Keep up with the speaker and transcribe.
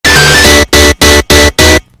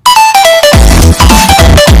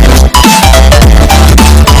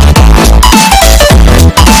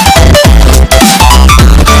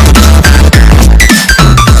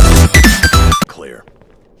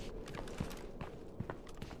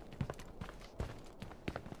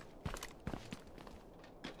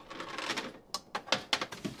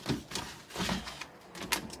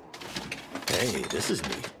Hey, this is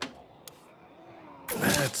neat.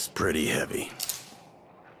 That's pretty heavy.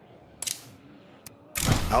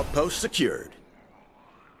 Outpost secured.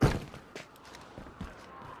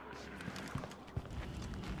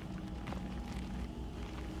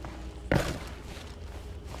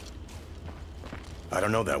 I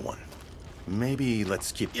don't know that one. Maybe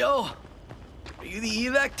let's keep... Yo! Are you the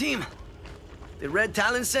evac team? Did Red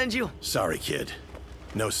Talon send you? Sorry, kid.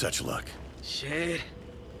 No such luck. Shit.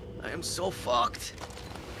 I am so fucked.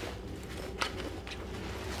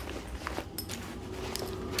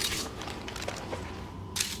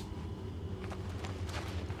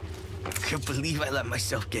 I can't believe I let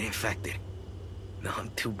myself get infected. Now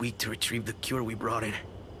I'm too weak to retrieve the cure we brought in.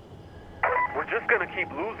 We're just gonna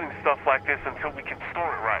keep losing stuff like this until we can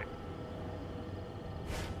store it right.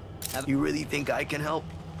 You really think I can help?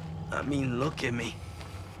 I mean, look at me.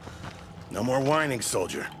 No more whining,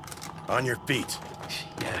 soldier. On your feet.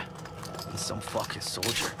 Yeah, I'm some fucking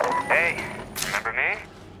soldier. Hey, remember me?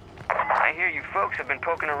 I hear you folks have been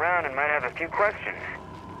poking around and might have a few questions.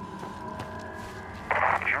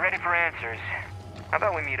 If you're ready for answers, how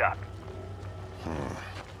about we meet up?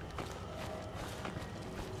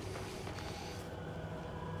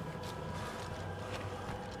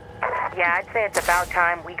 Yeah, I'd say it's about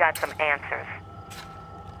time we got some answers.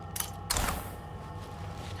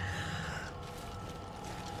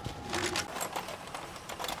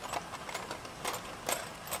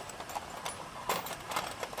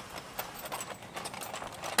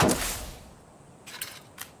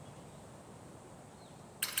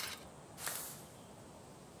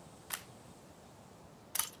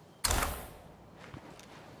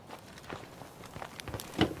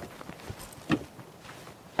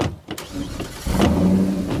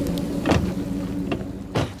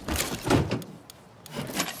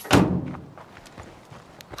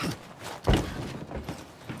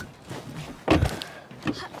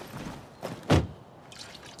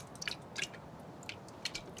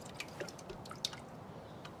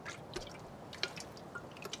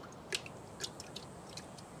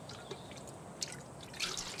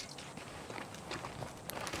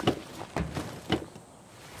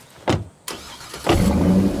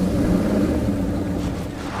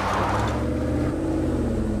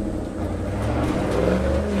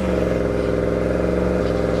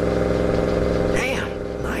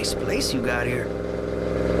 You got here.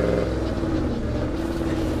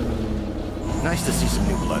 Nice to see some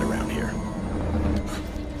new blood around here.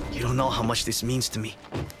 You don't know how much this means to me.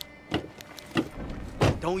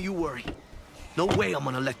 Don't you worry. No way I'm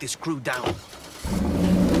gonna let this crew down.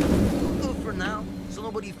 Good for now, so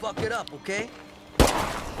nobody fuck it up, okay?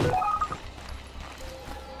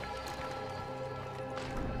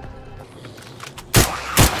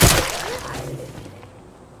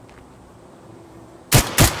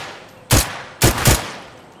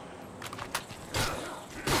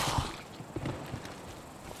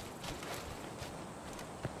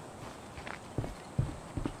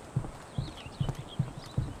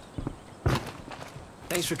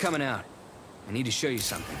 Thanks for coming out. I need to show you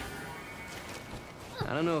something.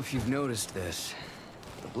 I don't know if you've noticed this.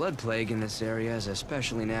 The blood plague in this area is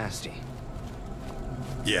especially nasty.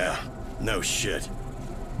 Yeah, no shit.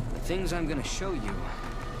 The things I'm gonna show you...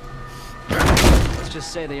 let's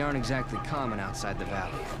just say they aren't exactly common outside the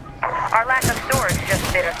valley. Our lack of storage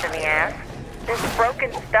just bit us in the ass. There's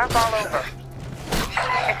broken stuff all over.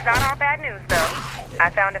 It's not all bad news, though.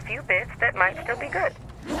 I found a few bits that might still be good.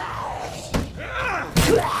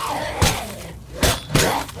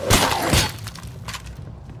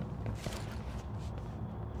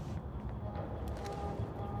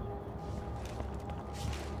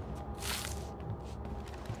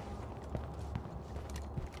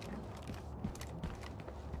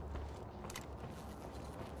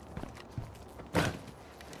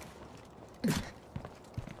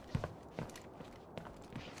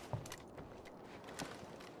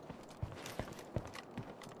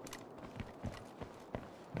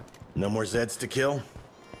 No more Zeds to kill?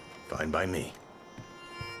 Fine by me.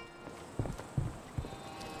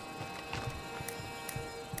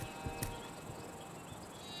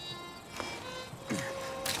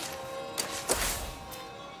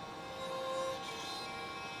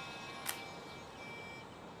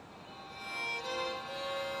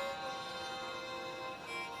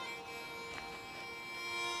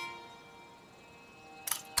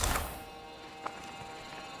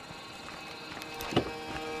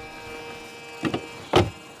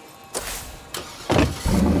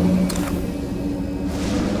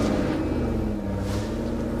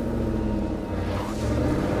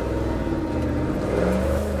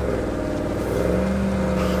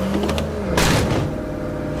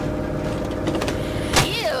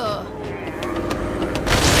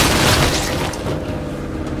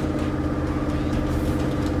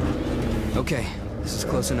 Okay, this is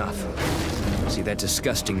close enough. See that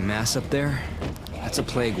disgusting mass up there? That's a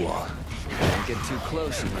plague wall. Don't get too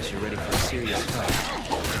close unless you're ready for a serious fight.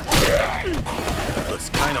 Looks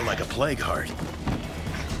kind of like a plague heart.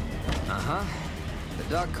 Uh-huh. The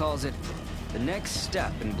doc calls it the next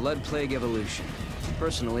step in blood plague evolution.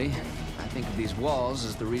 Personally, I think of these walls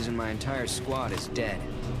as the reason my entire squad is dead.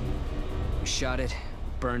 We shot it,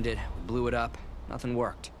 burned it, blew it up. Nothing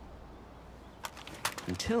worked.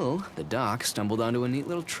 Until the doc stumbled onto a neat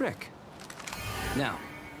little trick. Now,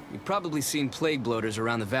 you've probably seen plague bloaters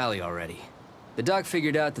around the valley already. The doc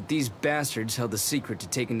figured out that these bastards held the secret to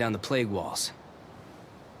taking down the plague walls.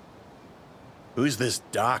 Who's this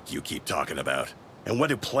doc you keep talking about? And what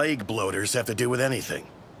do plague bloaters have to do with anything?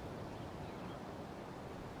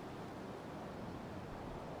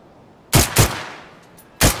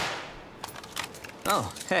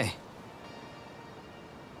 Oh, hey.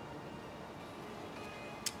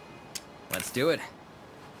 Let's do it.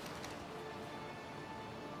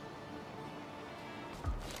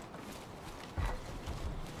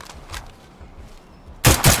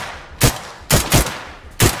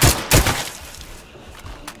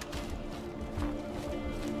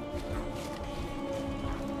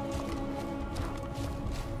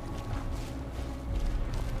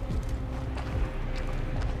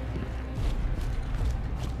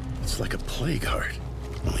 It's like a plague heart,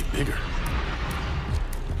 only bigger.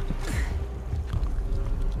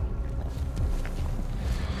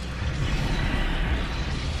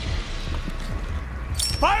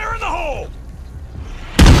 Fire in the hole!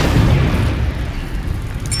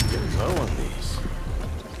 Getting low on these.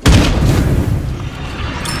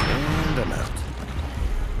 And I'm out.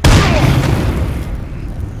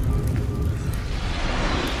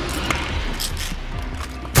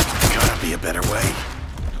 Gotta be a better way.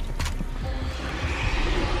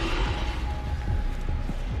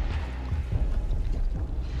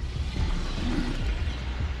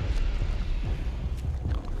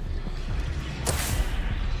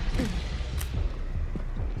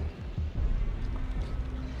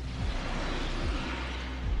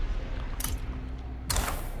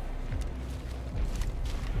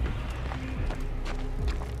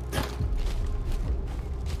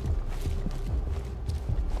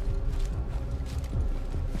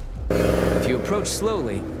 If you approach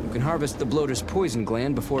slowly, you can harvest the bloater's poison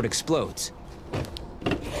gland before it explodes.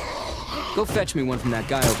 Go fetch me one from that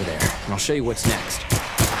guy over there, and I'll show you what's next.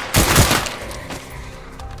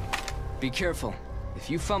 Be careful. If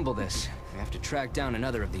you fumble this, we have to track down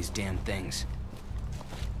another of these damn things.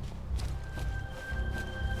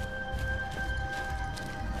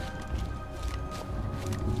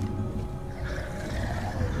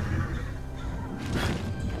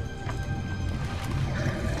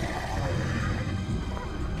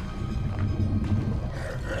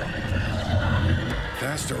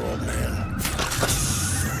 Faster, old man.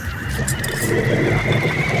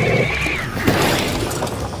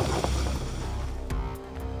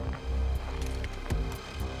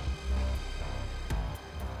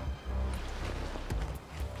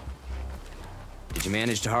 Did you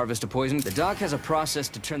manage to harvest a poison? The doc has a process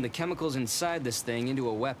to turn the chemicals inside this thing into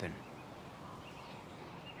a weapon.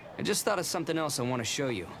 I just thought of something else I want to show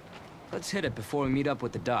you. Let's hit it before we meet up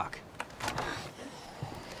with the doc.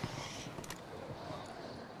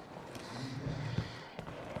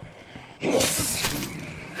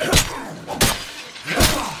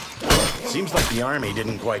 Seems like the army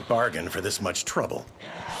didn't quite bargain for this much trouble.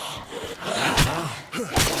 We,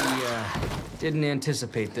 didn't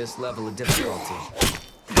anticipate this level of difficulty.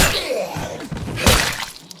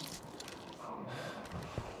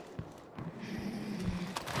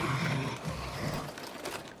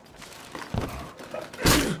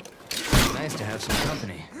 Nice to have some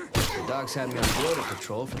company. The dogs had me on bloater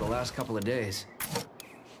patrol for the last couple of days.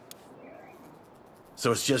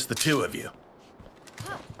 So it's just the two of you?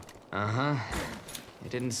 Uh-huh.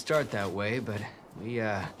 It didn't start that way, but we,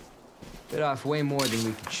 bit off way more than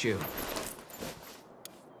we could chew.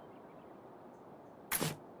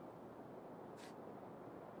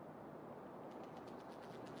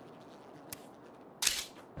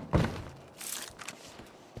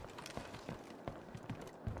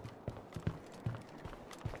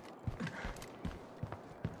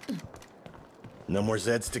 No more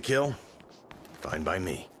Zeds to kill? Fine by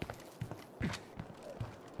me.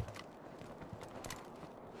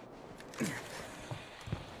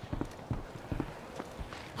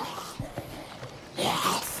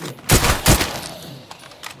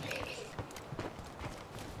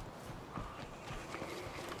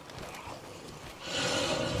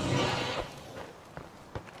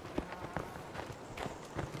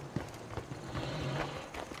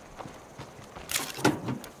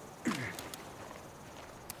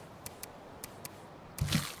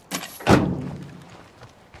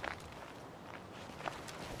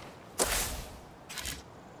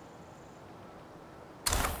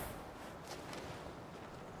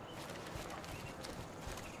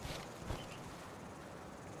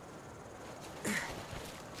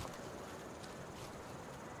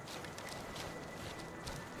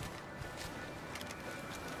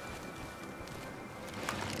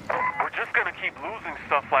 keep losing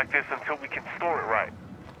stuff like this until we can store it right.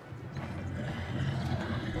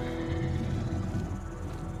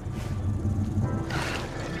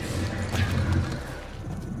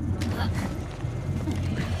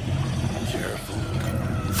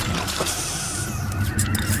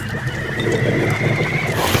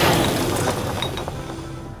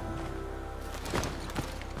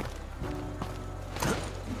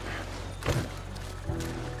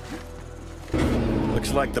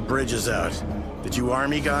 Looks like the bridge is out. Did you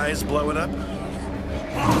army guys blow it up?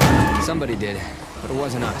 Somebody did, but it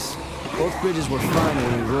wasn't us. Both bridges were fine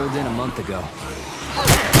when we rolled in a month ago. A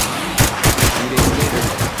few days later,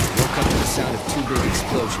 we woke up to the sound of 2 big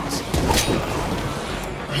explosions.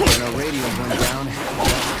 When our radios went down, we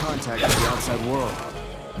lost contact with the outside world.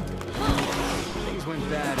 Things went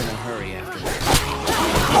bad in a hurry after that.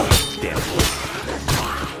 Damn it.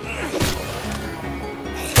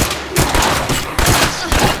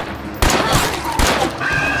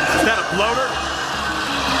 Is that a bloater?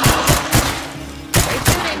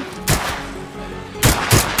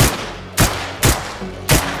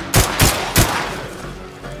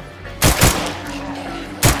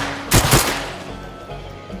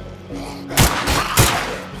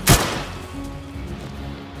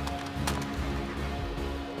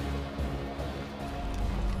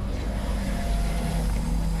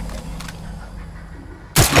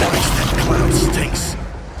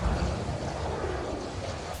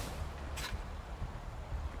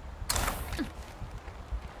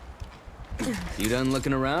 You done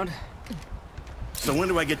looking around? So when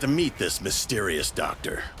do I get to meet this mysterious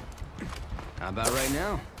doctor? How about right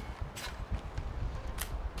now?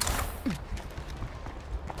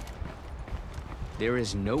 There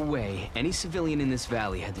is no way any civilian in this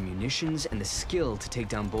valley had the munitions and the skill to take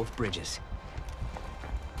down both bridges.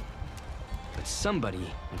 But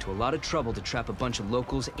somebody went to a lot of trouble to trap a bunch of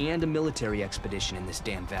locals and a military expedition in this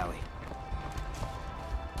damn valley.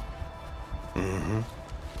 Mm-hmm.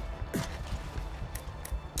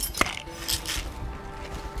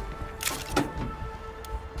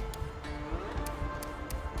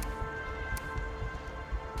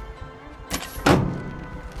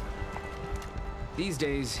 These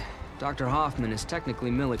days, Dr. Hoffman is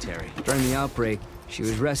technically military. During the outbreak, she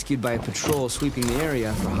was rescued by a patrol sweeping the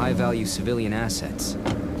area for high-value civilian assets.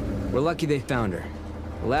 We're lucky they found her.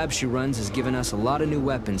 The lab she runs has given us a lot of new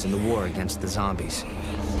weapons in the war against the zombies.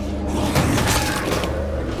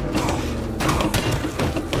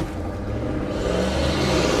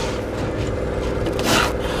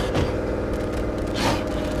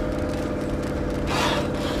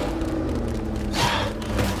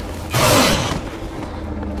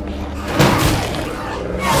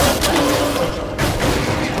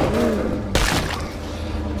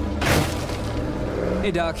 Hey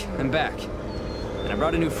Doc, I'm back. And I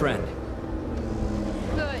brought a new friend.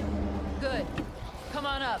 Good. Good. Come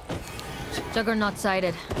on up. Juggernaut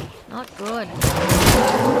sighted. Not good.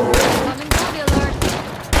 Coming zombie alert.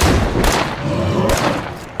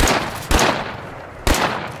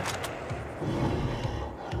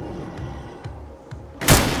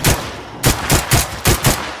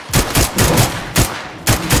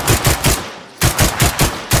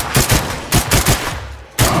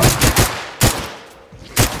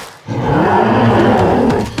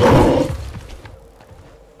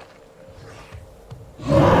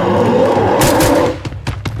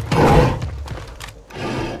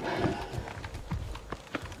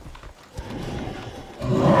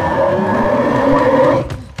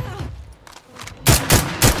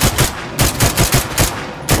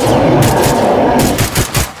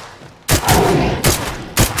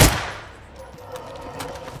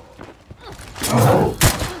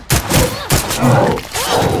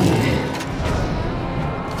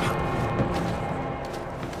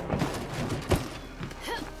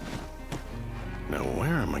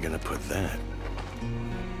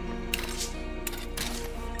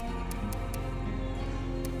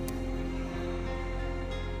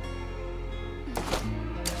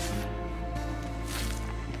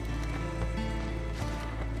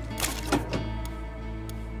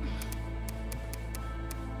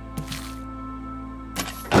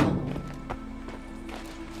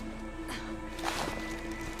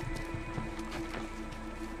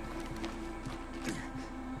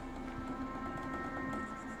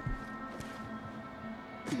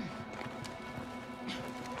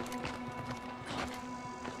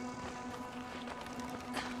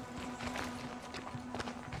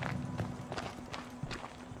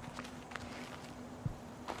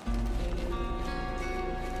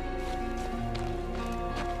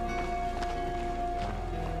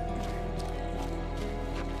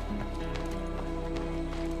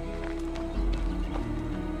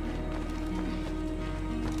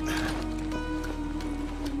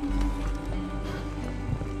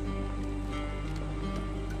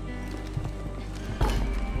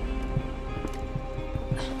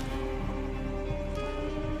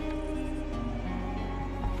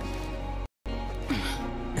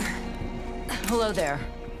 Hello there.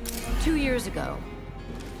 2 years ago,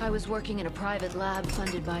 I was working in a private lab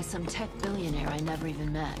funded by some tech billionaire I never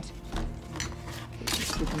even met.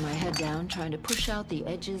 Just keeping my head down, trying to push out the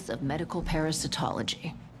edges of medical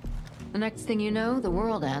parasitology. The next thing you know, the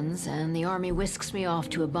world ends, and the army whisks me off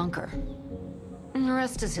to a bunker. And the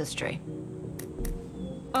rest is history.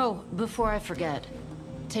 Oh, before I forget,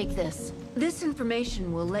 take this. This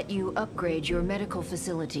information will let you upgrade your medical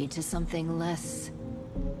facility to something less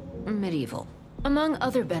medieval. Among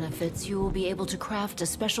other benefits, you will be able to craft a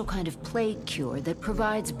special kind of plague cure that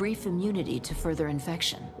provides brief immunity to further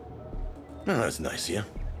infection. Oh, that's nice of you.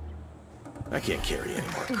 I can't carry any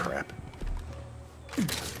more crap.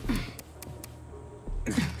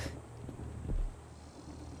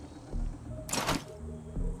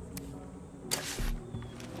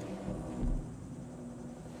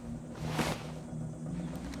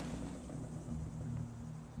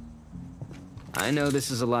 I know this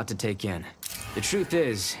is a lot to take in. The truth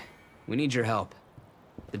is, we need your help.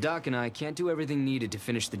 The Doc and I can't do everything needed to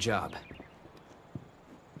finish the job.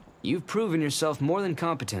 You've proven yourself more than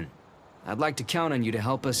competent. I'd like to count on you to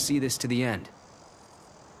help us see this to the end.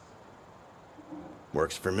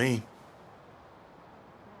 Works for me.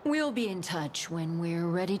 We'll be in touch when we're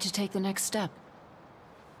ready to take the next step.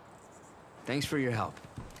 Thanks for your help.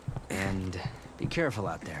 And be careful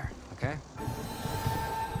out there, okay?